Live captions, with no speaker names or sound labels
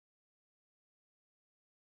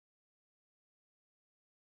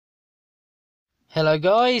Hello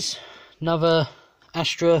guys, another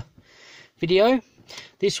Astra video.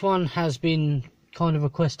 This one has been kind of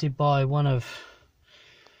requested by one of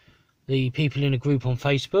the people in a group on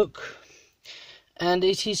Facebook, and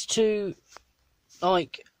it is to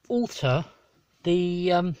alter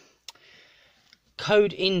the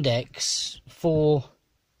code index for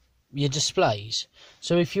your displays.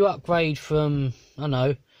 So if you upgrade from, I don't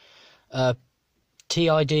know,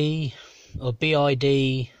 TID or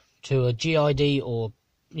BID to a GID, or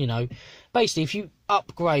basically if you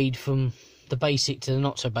upgrade from the basic to the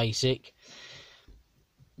not so basic,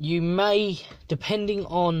 you may, depending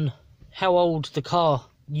on how old the car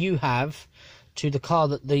you have to the car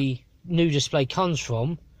that the new display comes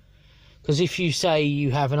from, because if you say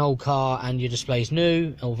you have an old car and your display is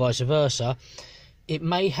new, or vice versa, it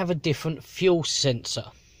may have a different fuel sensor.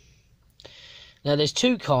 Now there's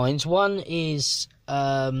two kinds. One is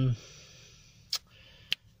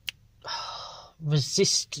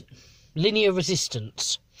linear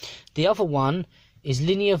resistance. The other one is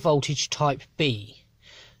linear voltage type B.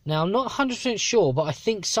 Now I'm not 100% sure, but I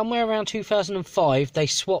think somewhere around 2005 they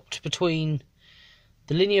swapped between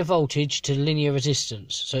the linear voltage to linear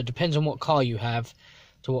resistance. So it depends on what car you have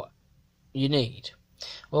to what you need.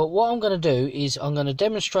 Well, what I'm going to do is I'm going to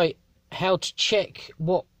demonstrate how to check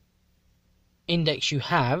what index you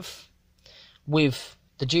have with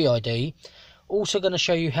the GID. Also going to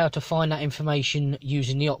show you how to find that information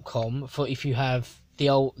using the opcom for if you have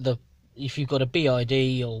if you've got a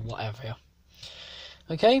BID or whatever.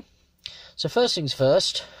 Okay, so first things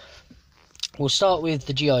first, we'll start with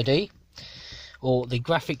the GID, or the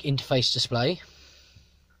graphic interface display,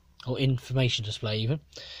 or information display even.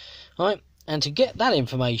 Alright, and to get that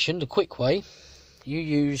information the quick way, you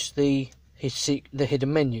use the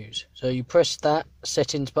hidden menus. So you press that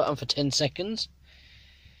settings button for 10 seconds.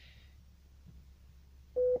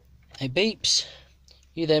 It beeps.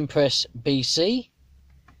 You then press BC,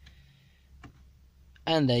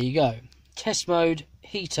 and there you go. Test mode,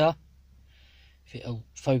 heater, if it'll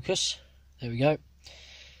focus. There we go.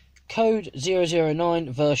 Code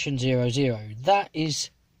 009 version 00. That is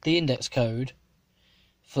the index code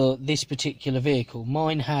for this particular vehicle.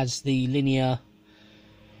 Mine has the linear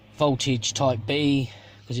voltage type B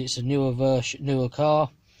because it's a newer car.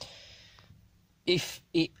 If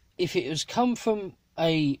it was come from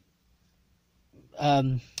a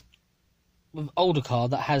older car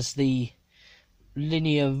that has the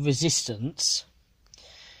linear resistance,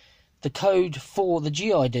 the code for the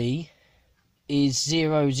GID is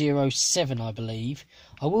 007, I believe.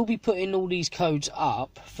 I will be putting all these codes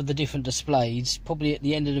up for the different displays, probably at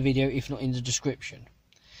the end of the video, if not in the description.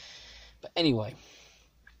 But anyway,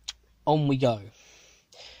 on we go.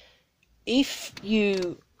 If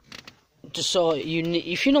you decide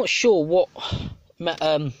if you're not sure what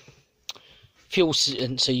fuel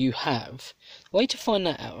sensor you have, the way to find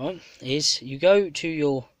that out, right, is you go to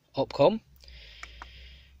your opcom,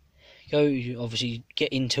 you obviously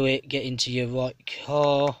get into your right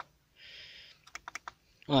car.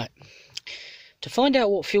 Right, to find out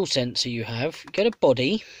what fuel sensor you have, go to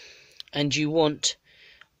body, and you want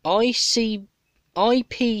IPC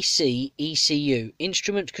ECU,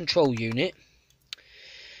 instrument control unit.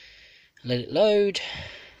 Let it load.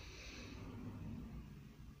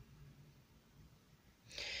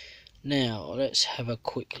 Now let's have a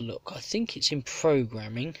quick look. I think it's in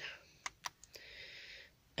programming,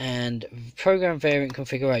 and program variant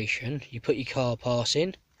configuration. You put your car pass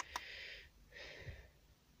in.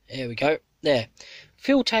 There we go. There.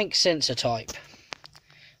 Fuel tank sensor type.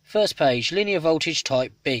 First page, linear voltage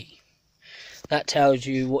type B. That tells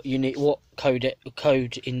you what you need, what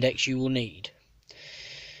code index you will need.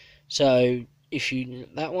 So if you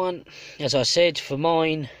that one, as I said, for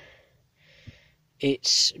mine,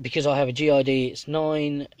 it's because I have a GID, it's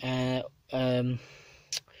 9.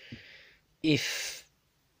 If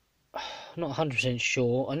I'm not 100%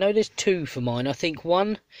 sure, I know there's 2 for mine. I think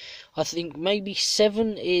maybe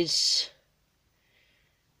 7 is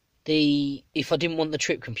if I didn't want the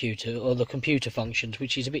trip computer or the computer functions,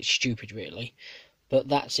 which is a bit stupid really, but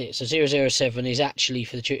that's it. So 007 is actually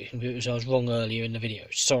for the trip computer, so I was wrong earlier in the video,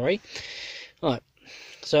 sorry. Right,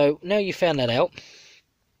 so now you found that out.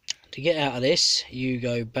 To get out of this, you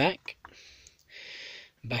go back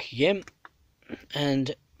again,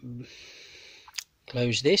 and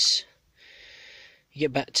close this. You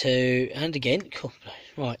get back to, and again, cool.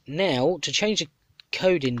 Right, now to change the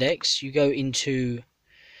code index, you go into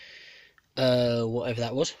whatever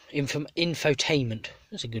that was, infotainment.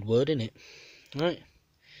 That's a good word, isn't it? Right,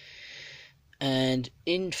 and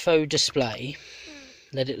info display.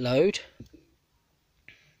 Let it load.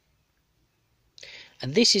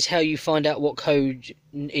 And this is how you find out what code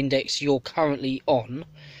index you're currently on,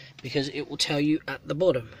 because it will tell you at the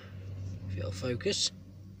bottom. If it'll focus.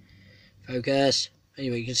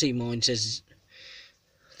 Anyway, you can see mine says,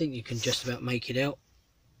 I think you can just about make it out.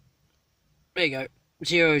 There you go,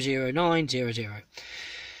 00900.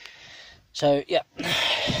 So yeah,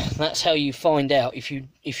 that's how you find out if you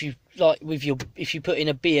like with your, if you put in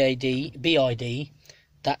a BID,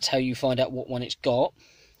 that's how you find out what one it's got,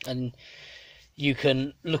 and you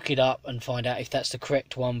can look it up and find out if that's the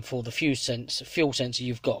correct one for the fuel sensor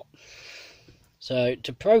you've got. So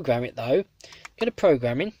to program it though, go to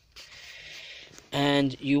programming,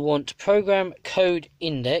 and you want to program code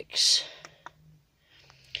index.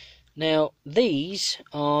 Now these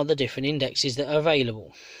are the different indexes that are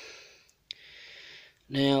available.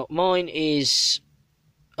 Now mine is,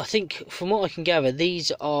 I think from what I can gather,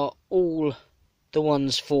 these are all the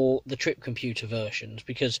ones for the trip computer versions,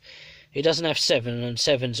 because it doesn't have 7, and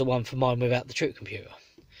 7's the one for mine without the trip computer.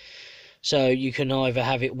 So you can either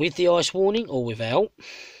have it with the ice warning or without,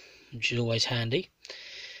 which is always handy.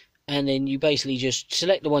 And then you basically just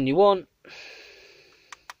select the one you want,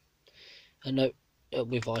 and note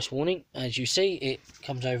with ice warning, as you see it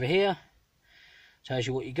comes over here, tells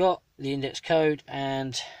you what you got, the index code,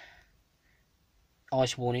 and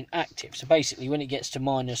ice warning active. So basically when it gets to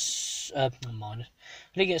when it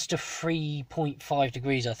gets to 3.5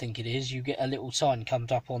 degrees, I think it is, you get a little sign comes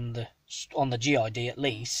up on the GID at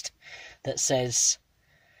least, that says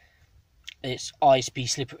it's ice be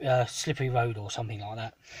slippery road or something like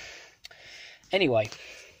that. Anyway,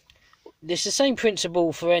 it's the same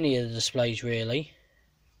principle for any of the displays really,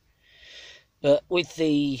 but with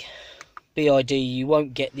the BID you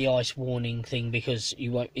won't get the ice warning thing, because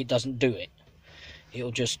it doesn't do it.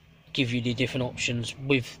 It'll just give you the different options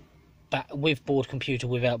with board computer,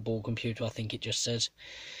 without board computer, I think it just says.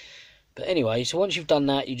 But anyway, so once you've done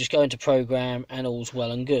that, you just go into program and all's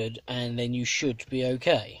well and good, and then you should be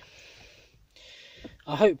okay.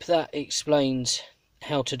 I hope that explains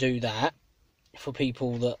how to do that for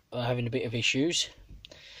people that are having a bit of issues,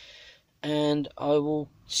 and I will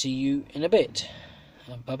see you in a bit.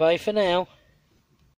 Bye bye for now.